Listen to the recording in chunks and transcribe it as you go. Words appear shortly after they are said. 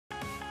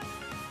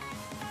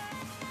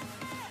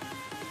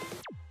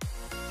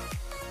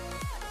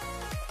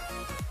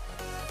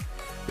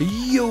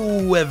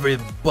Yo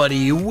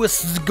everybody,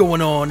 what's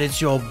going on? It's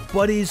your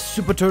buddy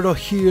Super Turtle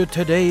here.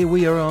 Today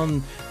we are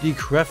on the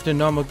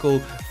Craftinomical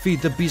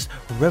Feed the Beast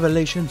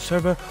Revelation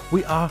server.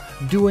 We are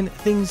doing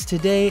things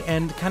today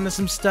and kind of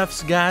some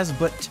stuffs, guys,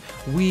 but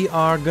we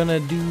are gonna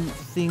do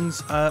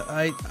things,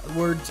 I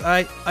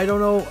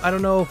don't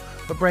know,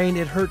 my brain,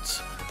 it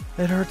hurts,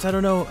 I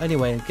don't know.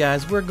 Anyway,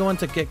 guys, we're going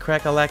to get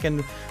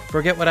crack-a-lackin'.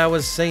 Forget what I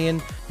was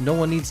saying, no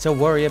one needs to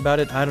worry about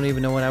it. I don't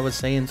even know what I was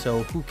saying,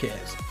 so who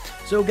cares?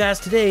 So guys,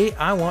 today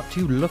I want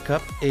to look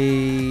up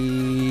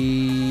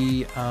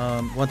a,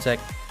 one sec.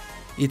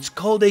 It's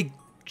called a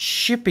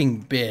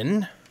shipping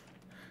bin.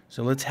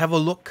 So let's have a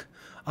look.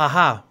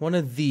 Aha, one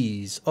of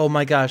these. Oh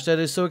my gosh, that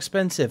is so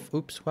expensive.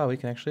 Oops, wow, we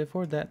can actually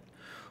afford that.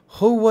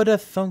 Who would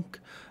have thunk?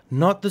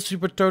 Not the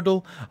Super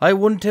Turtle. I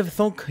wouldn't have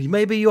thunk.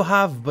 Maybe you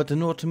have, but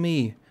not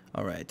me.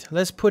 Alright,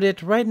 let's put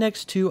it right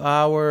next to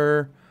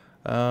our,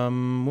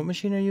 what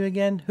machine are you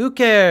again? Who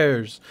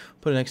cares?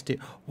 Put it next to,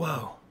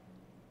 whoa.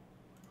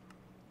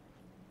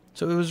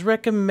 So it was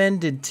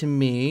recommended to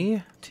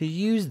me to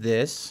use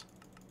this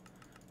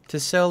to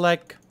sell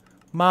like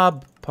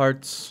mob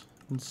parts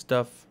and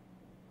stuff.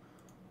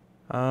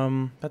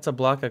 That's a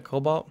block of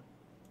cobalt.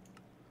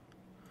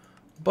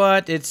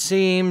 But it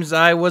seems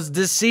I was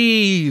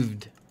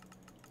deceived.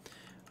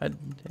 I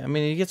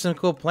mean, you get some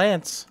cool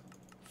plants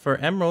for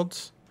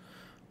emeralds,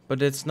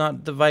 but it's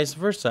not the vice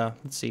versa.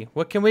 Let's see.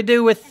 What can we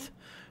do with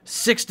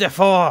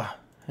 64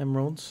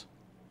 emeralds?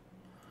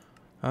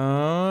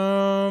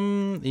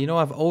 You know,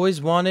 I've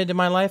always wanted in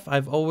my life,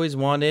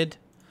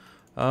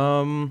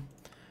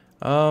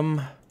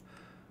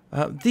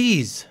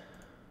 these.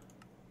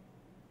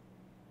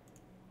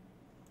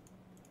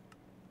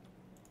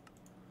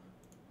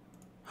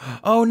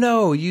 Oh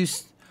no,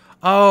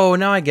 oh,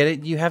 now I get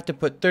it. You have to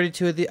put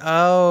 32 of the,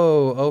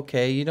 oh,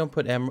 okay, you don't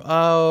put emerald.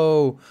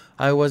 Oh,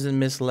 I wasn't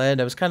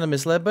misled. I was kind of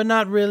misled, but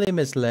not really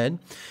misled.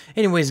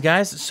 Anyways,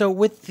 guys, so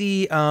with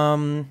the,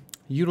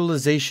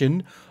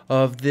 utilization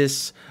of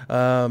this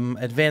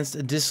advanced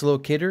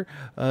dislocator,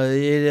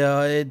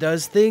 it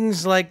does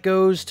things like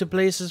goes to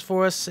places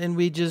for us, and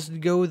we just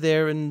go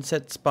there and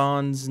set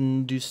spawns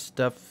and do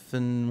stuff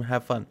and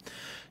have fun.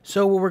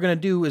 So what we're going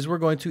to do is we're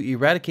going to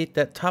eradicate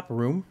that top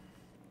room.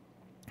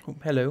 Oh,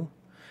 hello.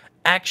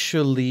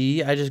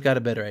 Actually, I just got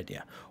a better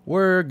idea.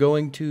 We're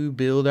going to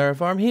build our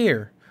farm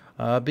here,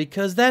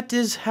 because that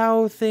is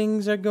how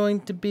things are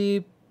going to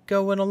be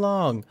going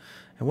along.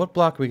 And what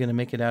block are we going to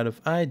make it out of?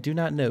 I do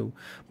not know.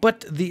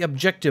 But the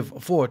objective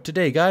for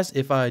today, guys,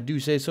 if I do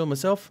say so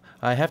myself,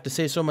 I have to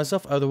say so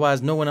myself,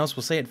 otherwise no one else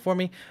will say it for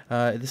me.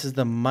 This is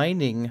the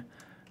mining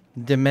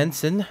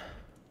dimension.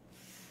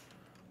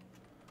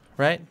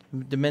 Right?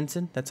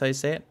 Dimension? That's how you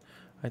say it?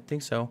 I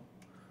think so.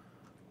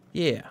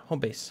 Yeah, home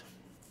base.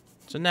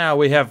 So now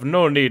we have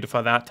no need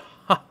for that.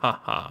 Ha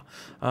ha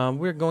ha.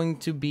 We're going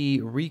to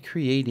be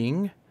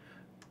recreating...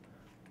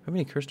 Have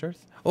any cursed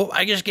earth? Oh,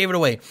 I just gave it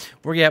away.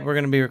 We're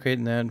going to be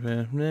recreating that.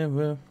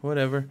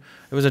 Whatever.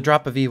 It was a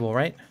drop of evil,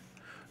 right?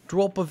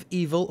 Drop of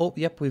evil. Oh,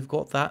 yep, we've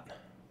got that.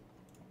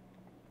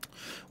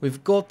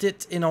 We've got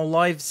it in our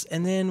lives,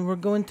 and then we're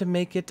going to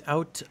make it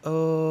out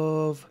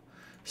of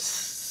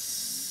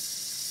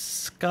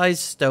sky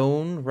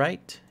stone,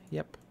 right?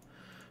 Yep.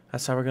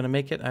 That's how we're going to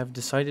make it. I've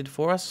decided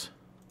for us.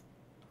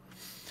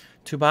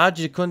 Too bad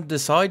you couldn't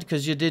decide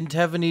because you didn't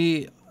have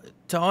any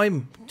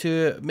time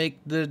to make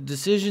the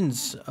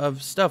decisions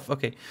of stuff.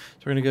 Okay, so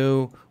we're gonna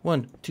go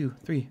 1, 2,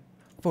 3,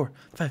 4,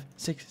 5,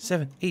 6,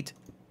 7, 8,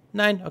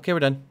 9. Okay, we're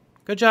done.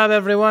 Good job,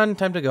 everyone.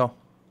 Time to go.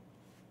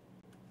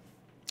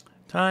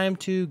 Time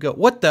to go.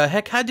 What the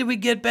heck? How did we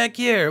get back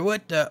here?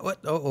 What?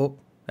 Oh,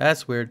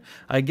 that's weird.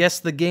 I guess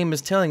the game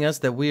is telling us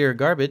that we are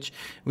garbage.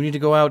 We need to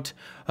go out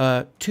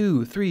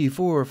 2, 3,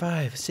 4,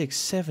 5, 6,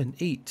 7,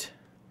 8.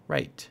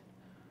 Right.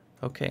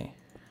 Okay.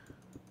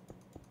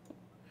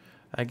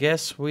 I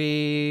guess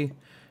we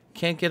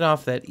can't get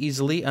off that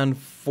easily,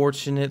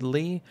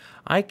 unfortunately.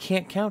 I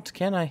can't count,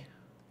 can I?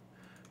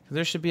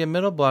 There should be a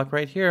middle block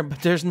right here,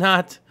 but there's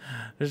not.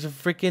 There's a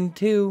freaking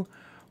 2.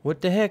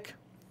 What the heck?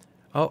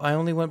 Oh, I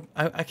only went...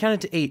 I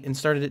counted to 8 and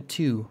started at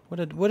 2.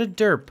 What a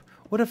derp.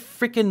 What a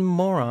freaking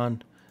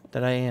moron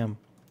that I am.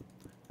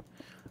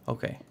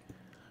 Okay.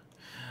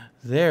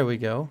 There we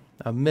go.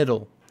 A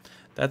middle.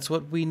 That's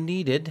what we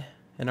needed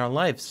in our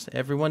lives.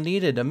 Everyone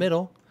needed a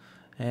middle.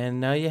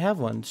 And now you have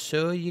one,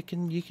 so you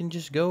can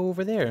just go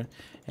over there,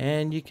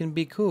 and you can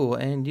be cool,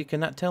 and you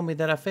cannot tell me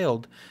that I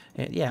failed.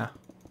 And yeah.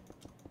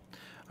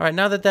 All right,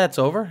 now that that's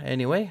over,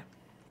 anyway,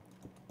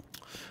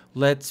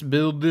 let's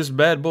build this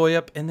bad boy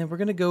up, and then we're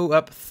gonna go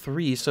up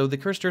 3. So the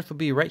cursed earth will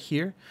be right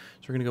here.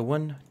 So we're gonna go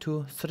 1,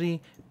 2,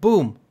 3,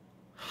 boom,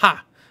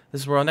 ha!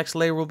 This is where our next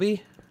layer will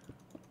be.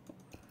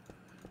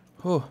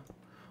 Oh,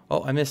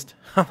 I missed.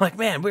 I'm like,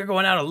 man, we're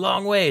going out a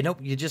long way. Nope,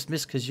 you just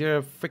missed because you're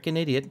a freaking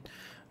idiot.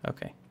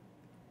 Okay.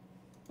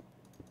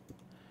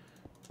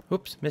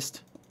 Oops,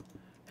 missed.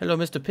 Hello,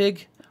 Mr.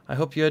 Pig. I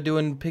hope you're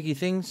doing piggy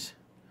things.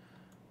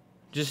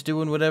 Just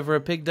doing whatever a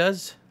pig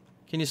does.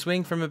 Can you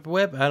swing from a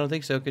web? I don't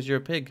think so, because you're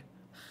a pig.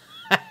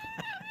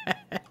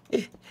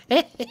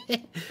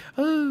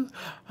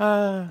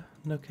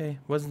 Okay.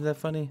 Wasn't that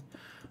funny?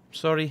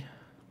 Sorry.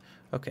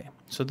 Okay.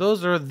 So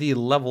those are the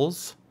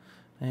levels.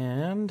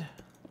 And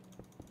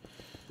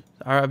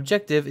our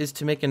objective is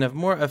to make a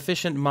more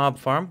efficient mob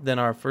farm than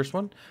our first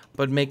one,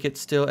 but make it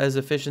still as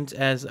efficient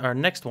as our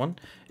next one.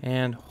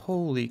 And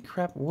holy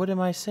crap, what am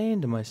I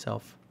saying to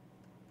myself?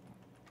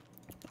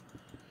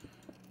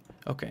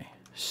 Okay,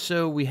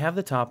 so we have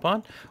the top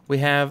on. We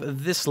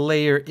have this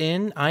layer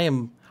in.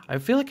 I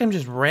feel like I'm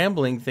just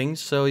rambling things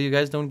so you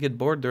guys don't get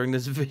bored during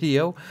this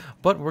video,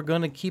 but we're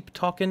gonna keep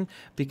talking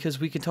because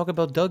we can talk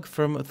about Doug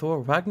from Thor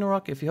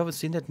Ragnarok. If you haven't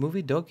seen that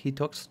movie, Doug, he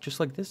talks just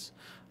like this.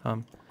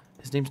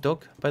 His name's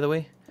Doug, by the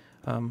way.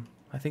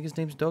 I think his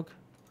name's Doug.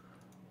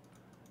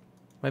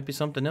 Might be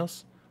something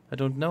else. I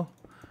don't know.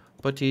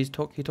 But he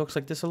talks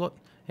like this a lot,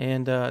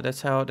 and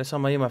that's how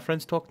my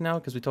friends talk now,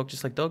 because we talk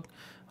just like Doug.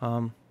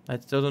 I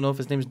still don't know if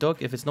his name's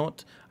Doug. If it's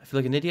not, I feel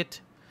like an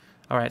idiot.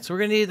 All right, so we're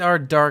gonna need our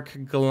dark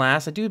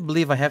glass. I do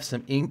believe I have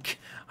some ink.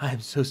 I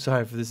am so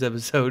sorry for this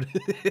episode.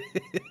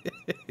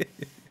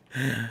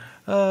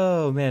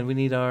 Oh man, we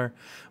need our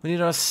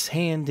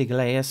sandy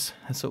glass.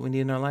 That's what we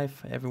need in our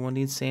life. Everyone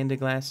needs sandy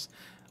glass.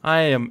 I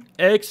am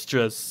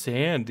extra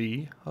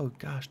sandy. Oh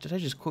gosh, did I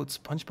just quote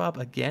SpongeBob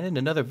again in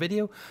another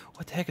video?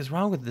 What the heck is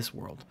wrong with this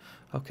world?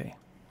 Okay.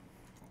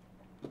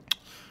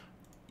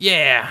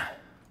 Yeah.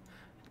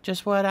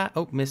 Just what I...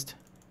 Oh, missed.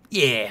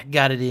 Yeah,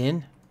 got it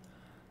in.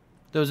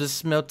 Those are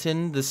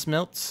smelting... The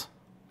smelts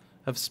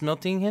of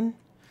smelting hen?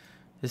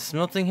 Is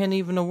smelting hen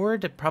even a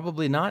word?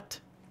 Probably not.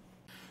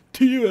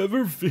 Do you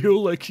ever feel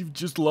like you've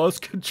just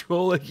lost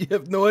control? Like you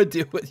have no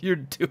idea what you're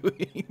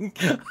doing?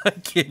 I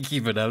can't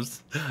keep it up.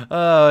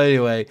 Oh,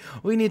 anyway.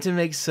 We need to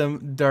make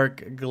some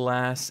dark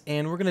glass.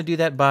 And we're going to do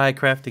that by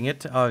crafting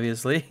it,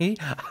 obviously.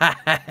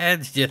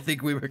 Did you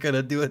think we were going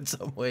to do it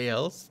some way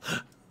else?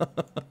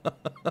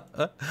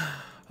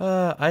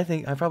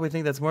 I probably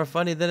think that's more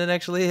funny than it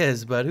actually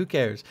is, but who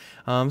cares?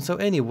 So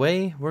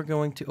anyway, we're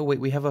going to... Oh wait,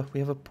 we have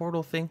a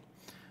portal thing.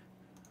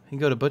 We can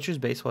go to Butcher's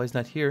base while he's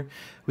not here.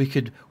 We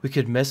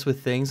could mess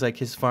with things like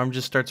his farm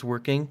just starts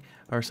working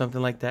or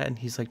something like that, and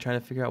he's like trying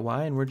to figure out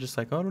why, and we're just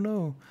like, I don't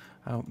know.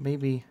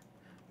 Maybe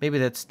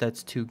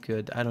that's too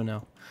good. I don't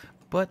know.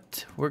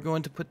 But we're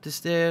going to put this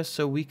there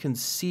so we can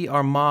see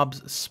our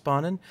mobs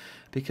spawning,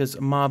 because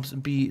mobs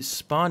be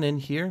spawning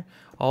here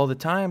all the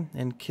time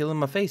and killing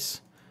my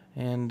face.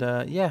 And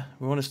yeah,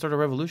 we want to start a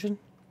revolution.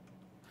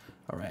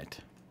 All right.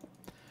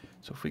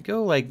 So if we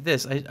go like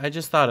this, I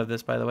just thought of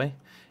this, by the way.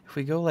 If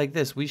we go like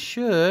this, we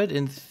should,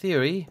 in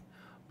theory,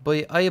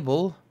 be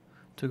able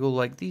to go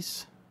like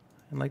this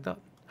and like that.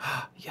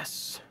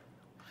 Yes.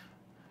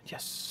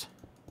 Yes.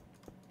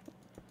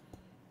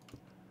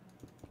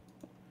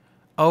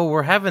 Oh,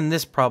 we're having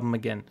this problem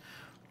again.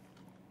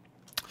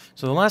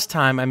 So the last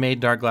time I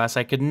made dark glass,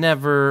 I could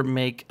never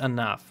make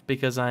enough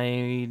because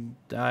I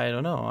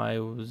don't know, I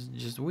was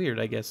just weird,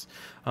 I guess.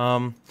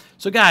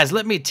 So guys,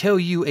 let me tell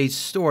you a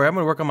story. I'm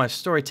going to work on my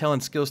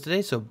storytelling skills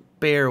today, so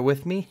bear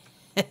with me.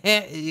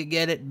 You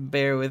get it?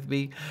 Bear with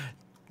me.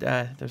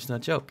 There's no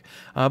joke.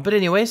 But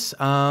anyways,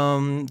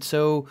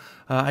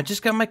 I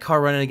just got my car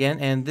running again,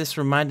 and this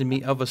reminded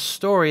me of a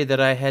story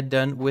that I had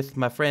done with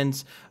my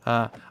friends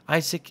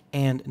Isaac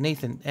and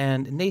Nathan.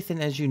 And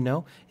Nathan, as you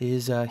know,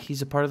 is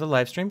he's a part of the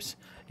live streams,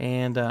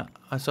 and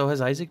so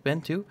has Isaac been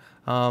too.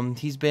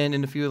 He's been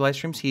in a few live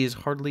streams. He is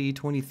hardly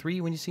 23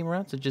 when you see him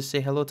around, so just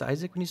say hello to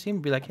Isaac when you see him.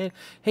 Be like,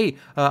 hey,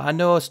 I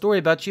know a story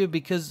about you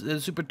because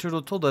Super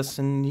Turtle told us,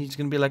 and he's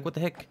gonna be like, what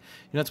the heck?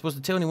 You're not supposed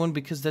to tell anyone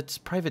because that's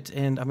private.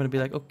 And I'm gonna be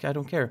like, okay, I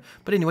don't care.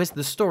 But anyways,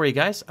 the story,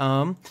 guys.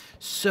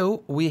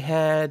 So we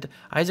had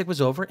Isaac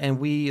was over, and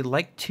we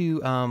liked to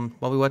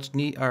while we watched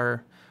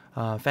our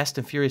Fast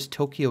and Furious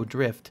Tokyo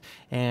Drift,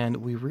 and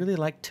we really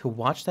like to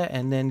watch that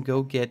and then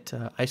go get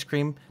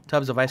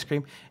tubs of ice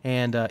cream,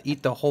 and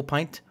eat the whole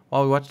pint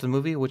while we watched the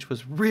movie, which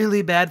was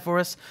really bad for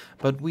us,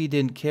 but we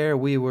didn't care.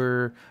 We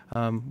were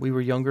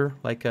younger,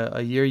 like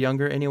a year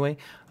younger anyway,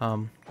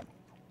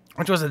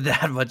 which wasn't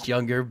that much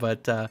younger,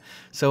 but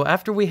so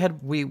after we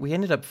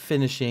ended up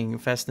finishing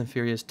Fast and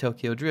Furious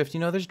Tokyo Drift. You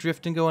know, there's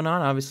drifting going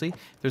on, obviously.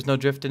 There's no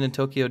drifting in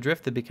Tokyo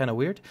Drift. That'd be kind of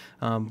weird.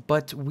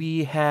 But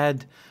we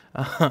had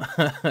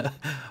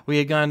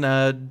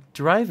gone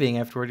driving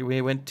afterward. We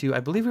went to,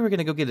 I believe we were going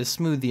to go get a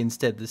smoothie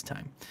instead this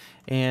time.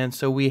 And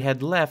so we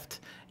had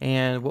left,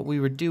 and what we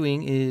were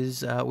doing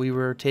is we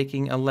were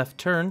taking a left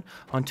turn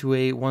onto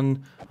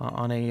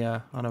on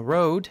a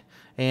road,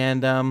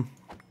 and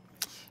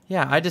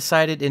yeah, I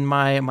decided in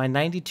my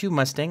 92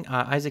 Mustang,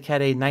 Isaac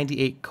had a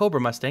 98 Cobra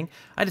Mustang,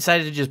 I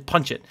decided to just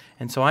punch it.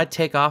 And so I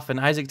take off, and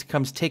Isaac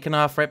comes taking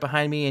off right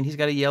behind me, and he's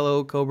got a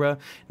yellow Cobra, and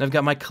I've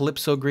got my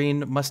Calypso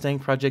green Mustang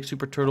Project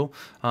Super Turtle,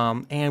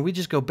 and we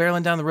just go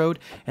barreling down the road,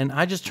 and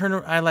I just turn,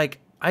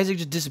 Isaac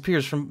just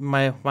disappears from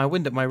my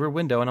window, my rear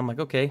window, and I'm like,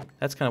 okay,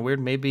 that's kind of weird.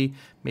 Maybe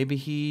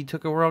he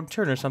took a wrong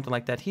turn or something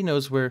like that. He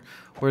knows where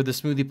the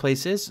smoothie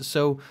place is.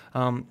 So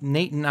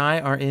Nate and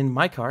I are in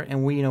my car,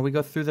 and we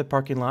go through the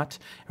parking lot,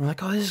 and we're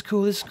like, oh, this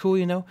is cool,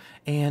 you know.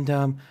 And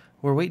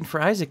we're waiting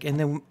for Isaac, and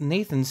then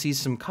Nathan sees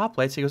some cop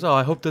lights. He goes, "Oh,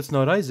 I hope that's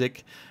not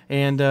Isaac."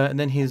 And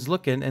then he's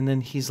looking, and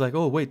then he's like,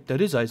 "Oh, wait,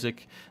 that is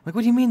Isaac." I'm like,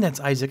 "What do you mean that's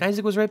Isaac?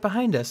 Isaac was right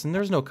behind us, and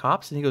there's no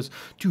cops." And he goes,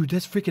 "Dude,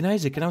 that's freaking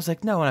Isaac." And I was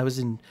like, "No," and I was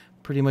in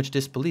pretty much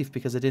disbelief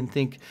because I didn't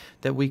think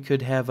that we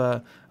could have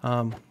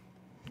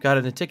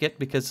gotten a ticket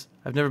because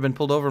I've never been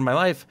pulled over in my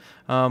life.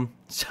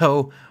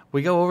 So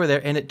we go over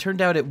there, and it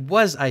turned out it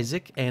was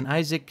Isaac, and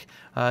Isaac,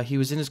 he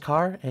was in his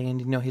car, and,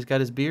 you know, he's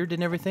got his beard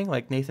and everything,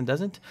 like Nathan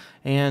doesn't,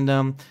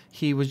 and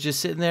he was just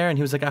sitting there, and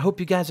he was like, "I hope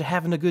you guys are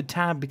having a good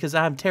time because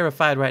I'm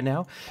terrified right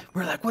now."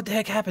 We're like, "What the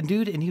heck happened,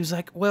 dude?" And he was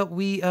like, "Well,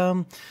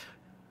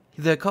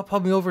 the cop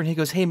pulled me over, and he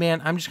goes, 'Hey,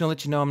 man, I'm just going to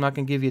let you know I'm not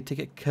going to give you a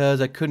ticket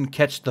because I couldn't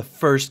catch the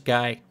first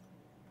guy.'"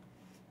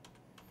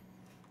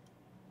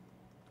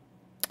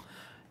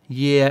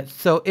 Yeah,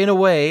 so in a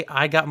way,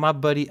 I got my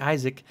buddy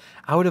Isaac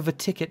out of a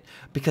ticket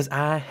because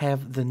I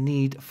have the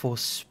need for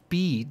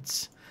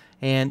speeds.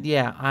 And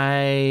yeah,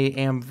 I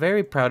am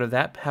very proud of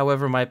that.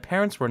 However, my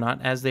parents were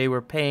not, as they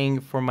were paying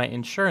for my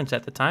insurance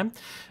at the time.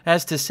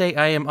 As to say,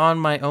 I am on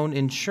my own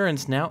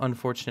insurance now,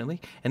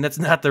 unfortunately. And that's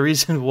not the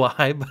reason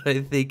why, but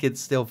I think it's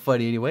still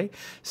funny anyway.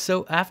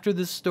 So after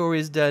this story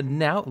is done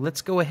now,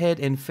 let's go ahead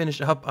and finish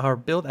up our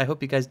build. I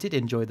hope you guys did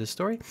enjoy this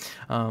story.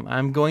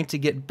 I'm going to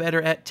get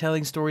better at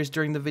telling stories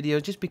during the video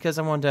just because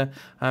I want to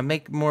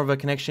make more of a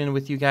connection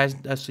with you guys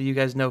so you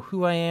guys know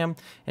who I am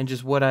and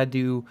just what I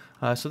do.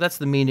 So that's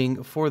the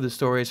meaning for the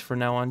stories for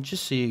now on,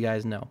 just so you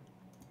guys know.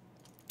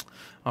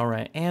 All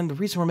right, and the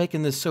reason we're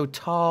making this so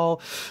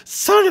tall,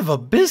 son of a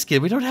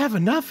biscuit, we don't have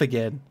enough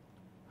again.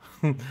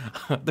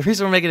 The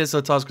reason we're making it so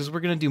tall is because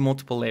we're going to do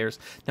multiple layers.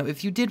 Now,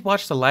 if you did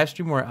watch the live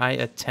stream where I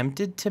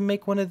attempted to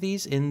make one of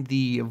these in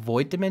the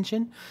void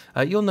dimension,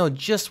 you'll know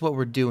just what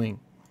we're doing.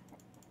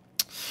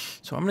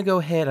 So I'm going to go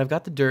ahead. I've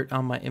got the dirt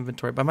on my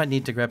inventory, but I might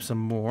need to grab some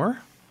more.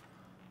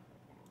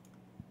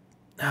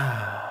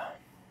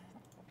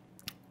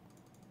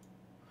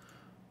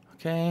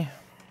 Okay.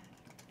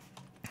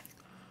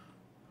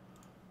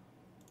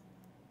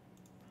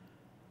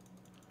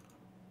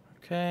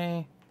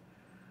 Okay.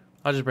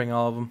 I'll just bring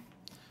all of them.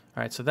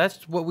 All right, so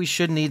that's what we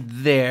should need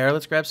there.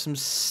 Let's grab some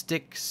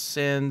sticks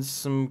and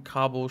some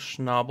cobble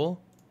schnobble.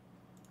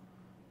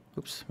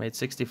 Oops, made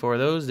 64 of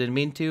those. Didn't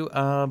mean to,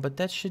 but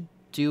that should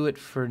do it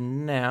for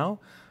now.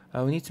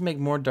 We need to make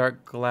more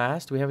dark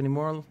glass. Do we have any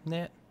more on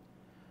that?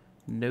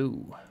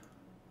 No.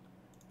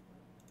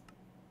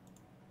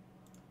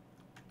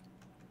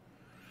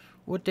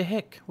 What the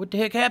heck? What the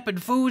heck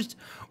happened, fools?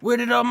 Where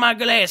did all my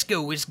glass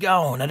go? It's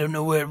gone. I don't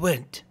know where it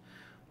went.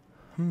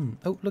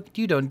 Oh, look,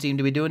 you don't seem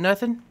to be doing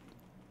nothing.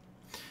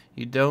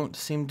 You don't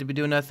seem to be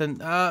doing nothing.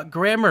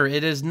 Grammar,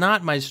 it is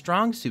not my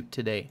strong suit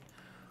today.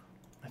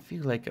 I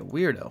feel like a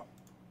weirdo.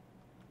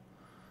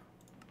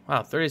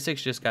 Wow,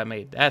 36 just got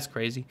made. That's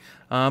crazy.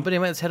 But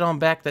anyway, let's head on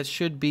back. That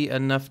should be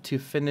enough to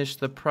finish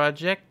the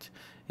project.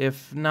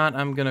 If not,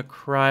 I'm going to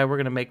cry. We're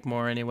going to make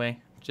more anyway,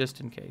 just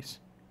in case.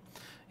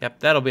 Yep,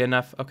 that'll be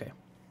enough. Okay.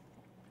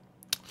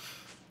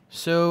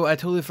 So I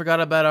totally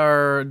forgot about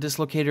our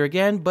dislocator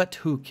again, but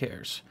who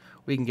cares?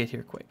 We can get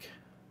here quick.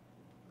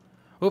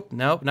 Oop,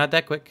 nope, not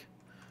that quick.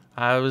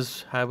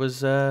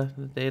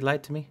 They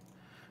lied to me.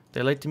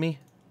 They lied to me.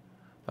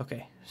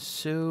 Okay,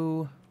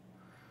 so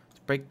let's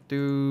break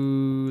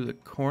through the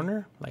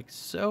corner like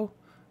so. All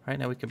right,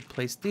 now we can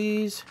place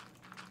these.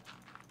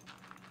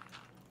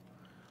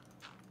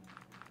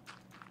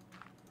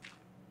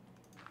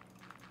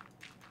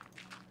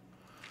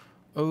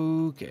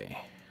 Okay.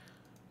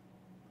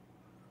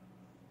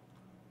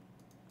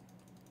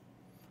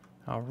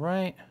 All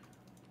right.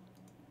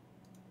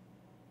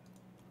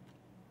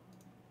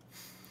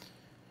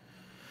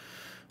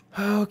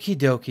 Okie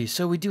dokie.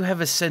 So we do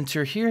have a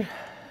center here.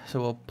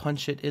 So we'll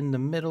punch it in the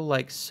middle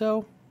like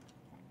so.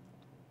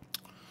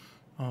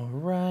 All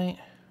right.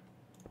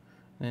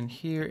 And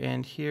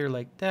here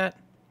like that.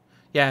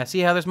 Yeah, see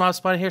how there's mob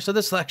spawning here? So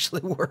this will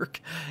actually work.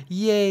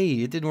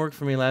 Yay. It didn't work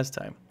for me last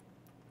time.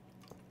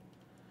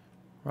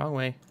 Wrong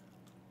way.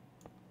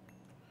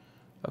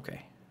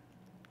 Okay.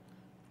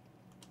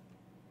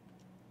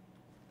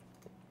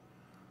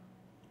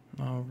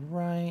 All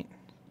right.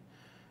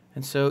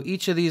 And so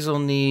each of these will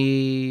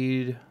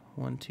need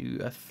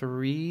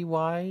 3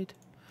 wide.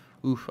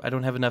 Oof, I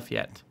don't have enough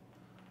yet.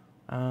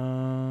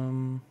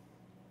 I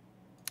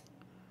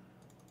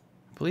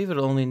believe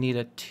it'll only need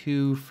a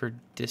 2 for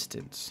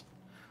distance.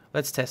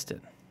 Let's test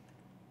it.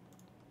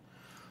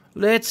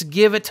 Let's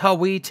give it a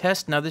wee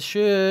test. Now this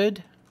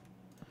should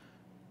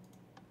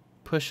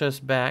push us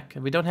back.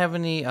 We don't have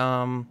any,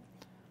 okay,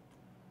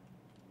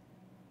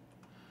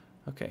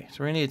 so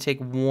we're gonna need to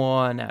take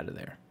 1 out of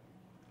there.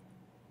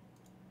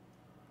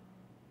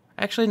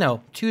 Actually,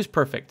 no, 2 is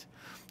perfect.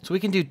 So we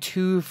can do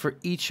 2 for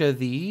each of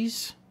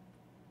these.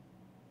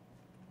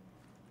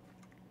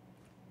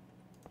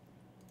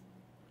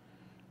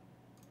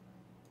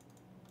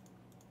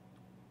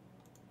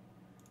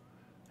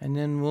 And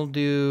then we'll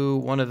do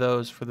 1 of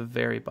those for the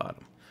very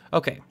bottom.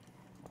 Okay.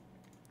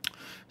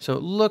 So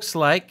it looks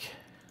like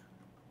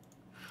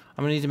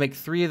I'm going to need to make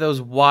 3 of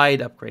those wide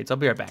upgrades. I'll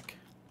be right back.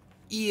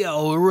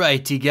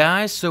 Alrighty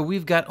guys, so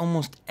we've got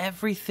almost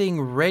everything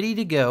ready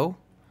to go.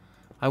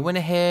 I went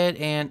ahead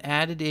and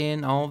added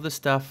in all the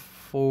stuff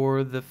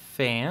for the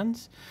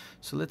fans.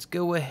 So let's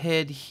go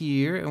ahead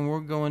here and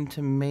we're going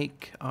to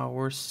make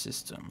our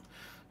system.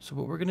 So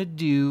what we're going to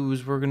do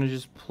is we're going to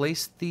just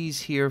place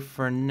these here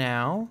for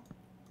now.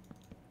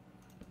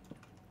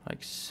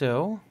 Like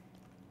so.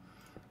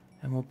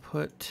 And we'll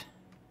put...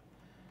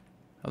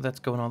 Oh, that's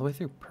going all the way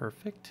through.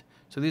 Perfect.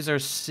 So these are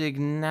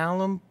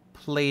signalum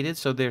plated,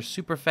 so they're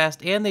super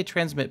fast and they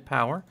transmit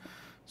power.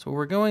 So what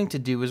we're going to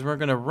do is we're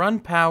going to run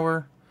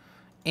power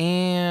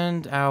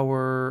and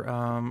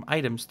our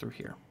items through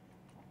here.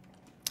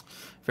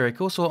 Very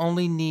cool. So we'll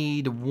only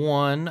need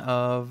one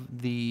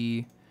of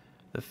the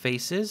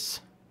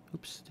faces.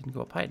 Oops, didn't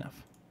go up high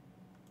enough.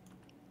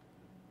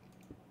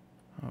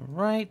 All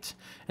right,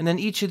 and then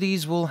each of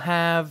these will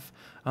have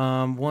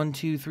 1,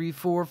 2, 3,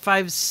 4,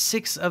 5,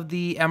 6 of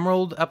the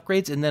emerald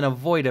upgrades, and then a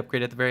void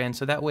upgrade at the very end.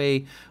 So that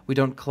way we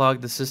don't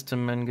clog the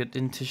system and get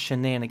into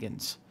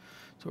shenanigans.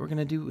 So what we're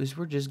gonna do is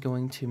we're just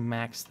going to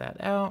max that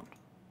out,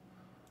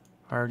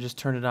 or just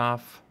turn it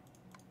off.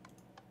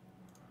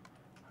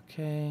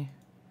 Okay.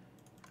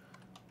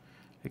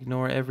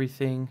 Ignore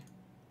everything.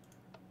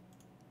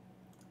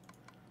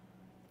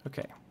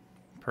 Okay,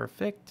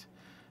 perfect.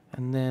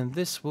 And then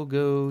this will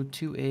go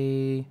to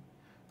a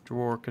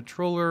drawer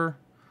controller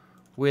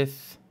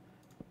with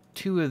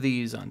 2 of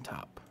these on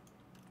top.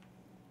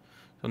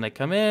 So when they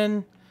come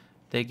in,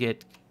 they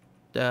get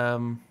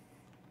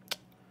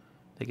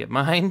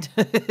mined.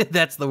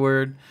 That's the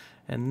word.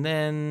 And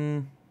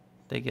then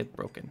they get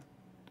broken.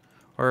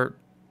 Or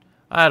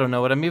I don't know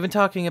what I'm even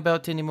talking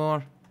about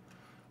anymore.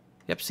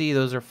 Yep, see,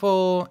 those are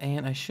full,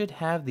 and I should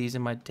have these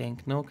in my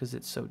dank. No, because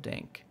it's so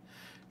dank.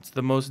 It's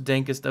the most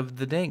dankest of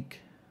the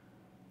dank.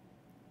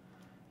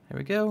 There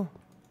we go.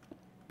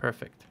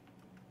 Perfect.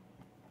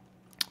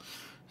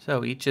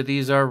 So each of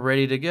these are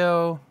ready to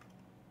go.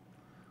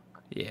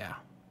 Yeah.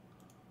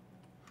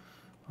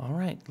 All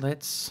right,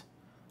 let's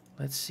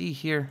see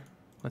here.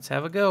 Let's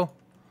have a go.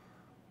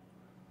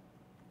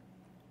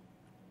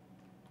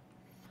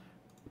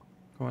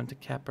 Going to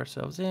cap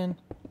ourselves in.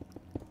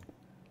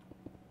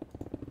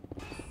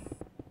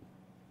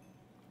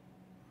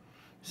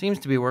 Seems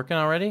to be working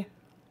already.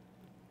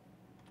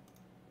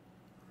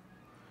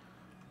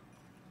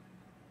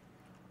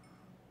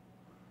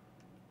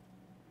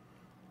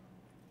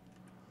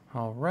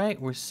 All right,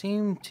 we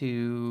seem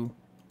to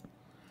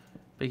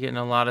be getting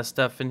a lot of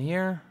stuff in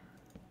here.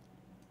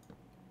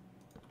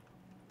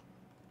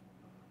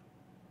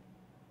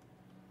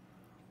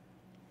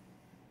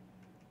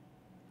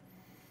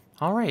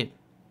 All right,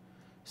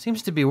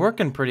 seems to be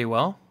working pretty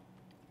well.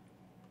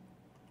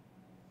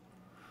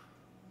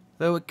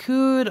 Though it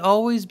could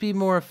always be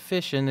more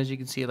efficient, as you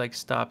can see, it like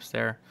stops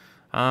there.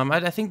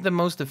 I think the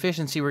most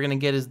efficiency we're gonna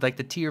get is like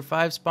the tier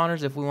 5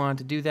 spawners if we wanted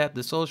to do that,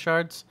 the soul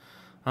shards.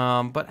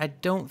 But I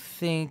don't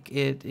think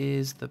it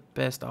is the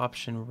best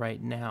option right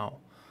now.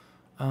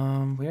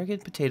 We are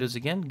getting potatoes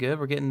again. Good.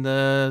 We're getting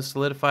the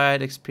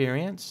solidified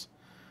experience.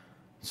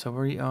 So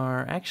we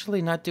are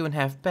actually not doing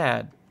half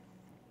bad.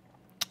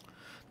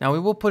 Now we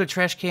will put a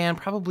trash can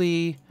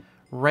probably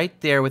right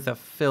there with a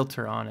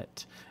filter on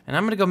it. And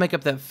I'm going to go make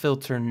up that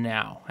filter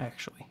now,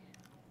 actually.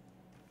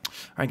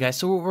 Alright guys,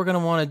 so what we're going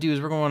to want to do is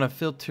we're going to want to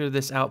filter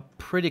this out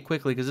pretty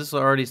quickly because this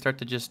will already start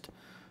to just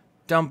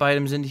dump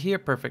items into here.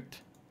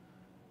 Perfect.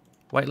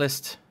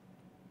 Whitelist.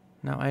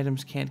 Now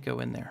items can't go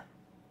in there.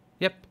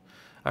 Yep.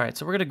 Alright,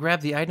 so we're going to grab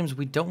the items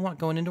we don't want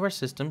going into our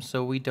system.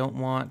 So we don't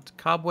want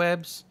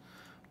cobwebs,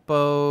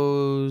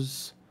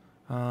 bows,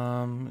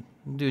 we'll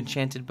do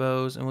enchanted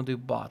bows, and we'll do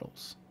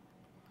bottles.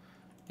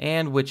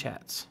 And witch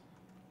hats.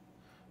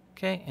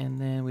 Okay,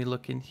 and then we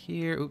look in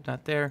here. Oop,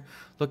 not there.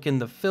 Look in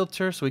the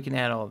filter so we can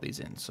add all of these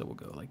in. So we'll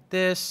go like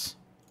this.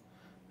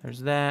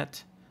 There's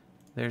that.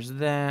 There's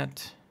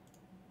that.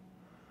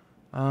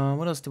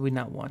 What else do we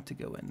not want to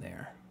go in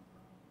there?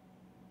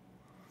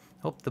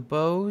 Hope the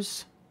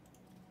bows.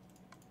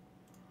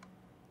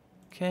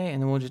 Okay,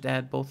 and then we'll just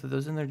add both of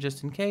those in there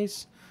just in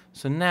case.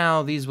 So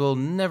now these will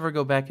never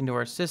go back into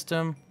our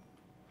system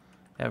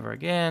ever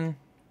again.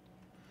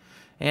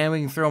 And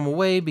we can throw them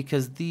away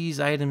because these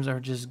items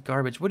are just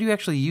garbage. What do you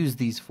actually use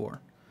these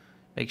for?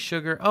 Make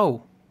sugar?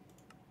 Oh.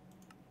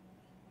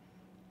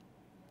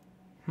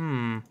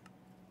 I'm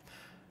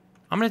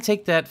going to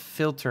take that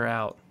filter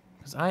out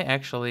because I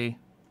actually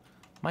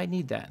might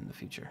need that in the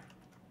future.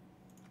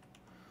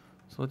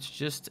 So let's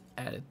just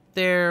add it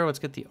there. Let's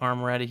get the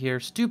armor out of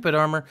here. Stupid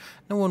armor.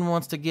 No one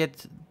wants to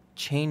get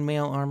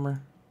chainmail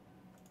armor.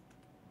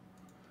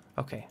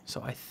 Okay,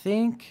 so I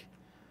think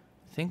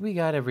we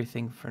got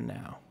everything for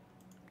now.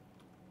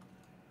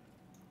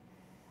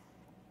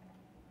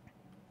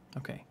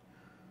 Okay.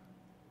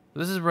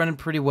 This is running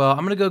pretty well. I'm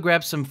going to go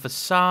grab some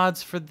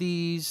facades for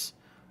these.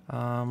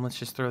 Let's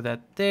just throw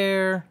that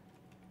there.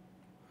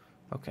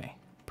 Okay,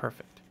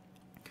 perfect.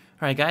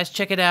 All right, guys,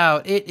 check it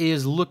out. It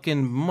is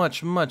looking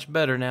much, much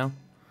better now.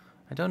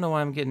 I don't know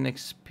why I'm getting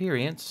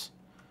experience.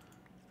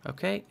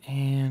 Okay,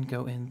 and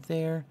go in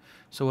there.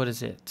 So what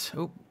is it?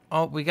 Oh,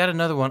 Oh, we got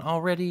another one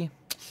already.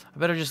 I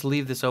better just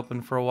leave this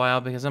open for a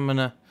while because I'm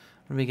gonna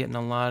be getting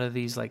a lot of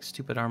these like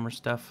stupid armor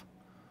stuff.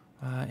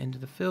 Into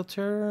the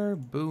filter,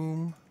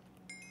 boom,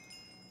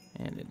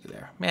 and into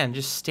there. Man,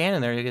 just standing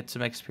there, you get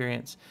some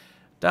experience.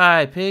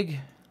 Die, pig.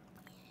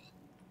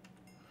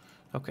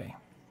 Okay.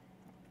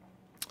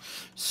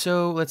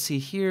 So let's see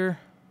here.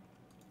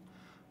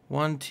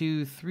 1,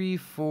 2, 3,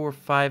 4,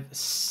 5,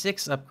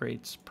 6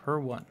 upgrades per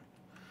one.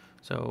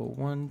 So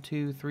 1,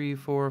 2, 3,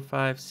 4,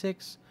 5,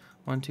 6.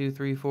 1, 2,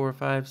 3, 4,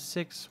 5,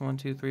 6. 1,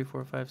 2, 3,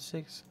 4, 5,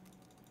 6.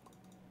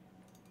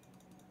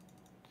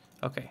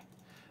 Okay.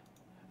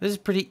 This is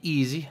pretty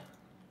easy.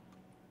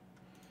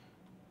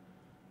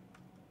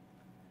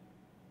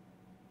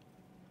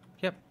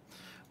 Yep.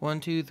 1,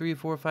 2, 3,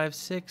 4, 5,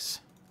 6.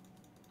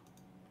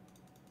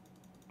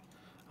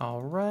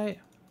 All right.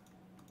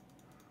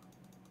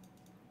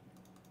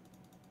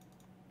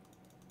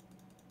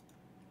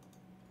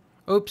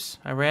 Oops,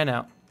 I ran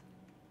out.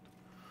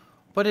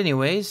 But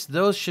anyways,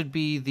 those should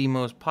be the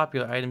most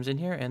popular items in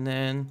here, and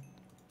then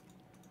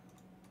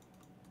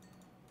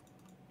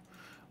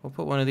we'll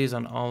put one of these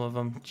on all of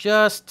them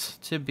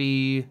just to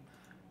be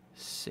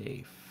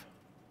safe.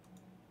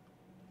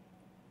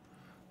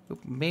 Oop,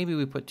 maybe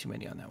we put too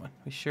many on that one.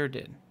 We sure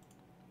did.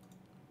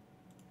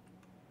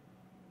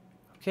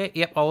 Okay,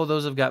 yep, all of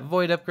those have got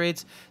void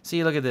upgrades.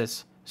 See, look at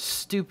this.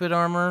 Stupid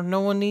armor.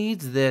 No one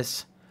needs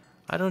this.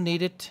 I don't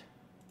need it.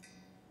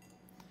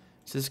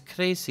 This is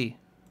crazy.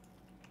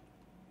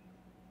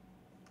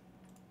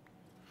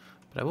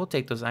 But I will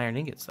take those iron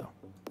ingots, though.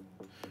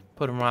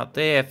 Put them right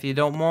there if you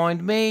don't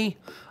mind me.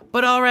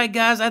 But alright,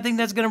 guys, I think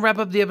that's going to wrap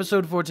up the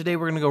episode for today.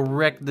 We're going to go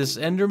wreck this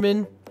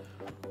Enderman.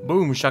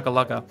 Boom,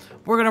 shakalaka.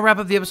 We're going to wrap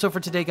up the episode for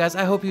today, guys.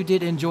 I hope you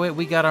did enjoy it.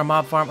 We got our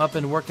mob farm up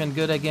and working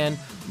good again.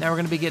 Now we're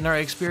going to be getting our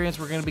experience.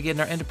 We're going to be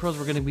getting our ender pearls.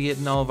 We're going to be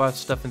getting all of our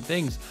stuff and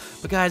things.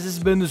 But, guys, this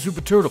has been the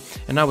Super Turtle.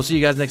 And I will see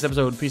you guys next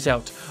episode. Peace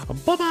out.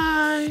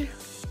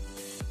 Bye-bye.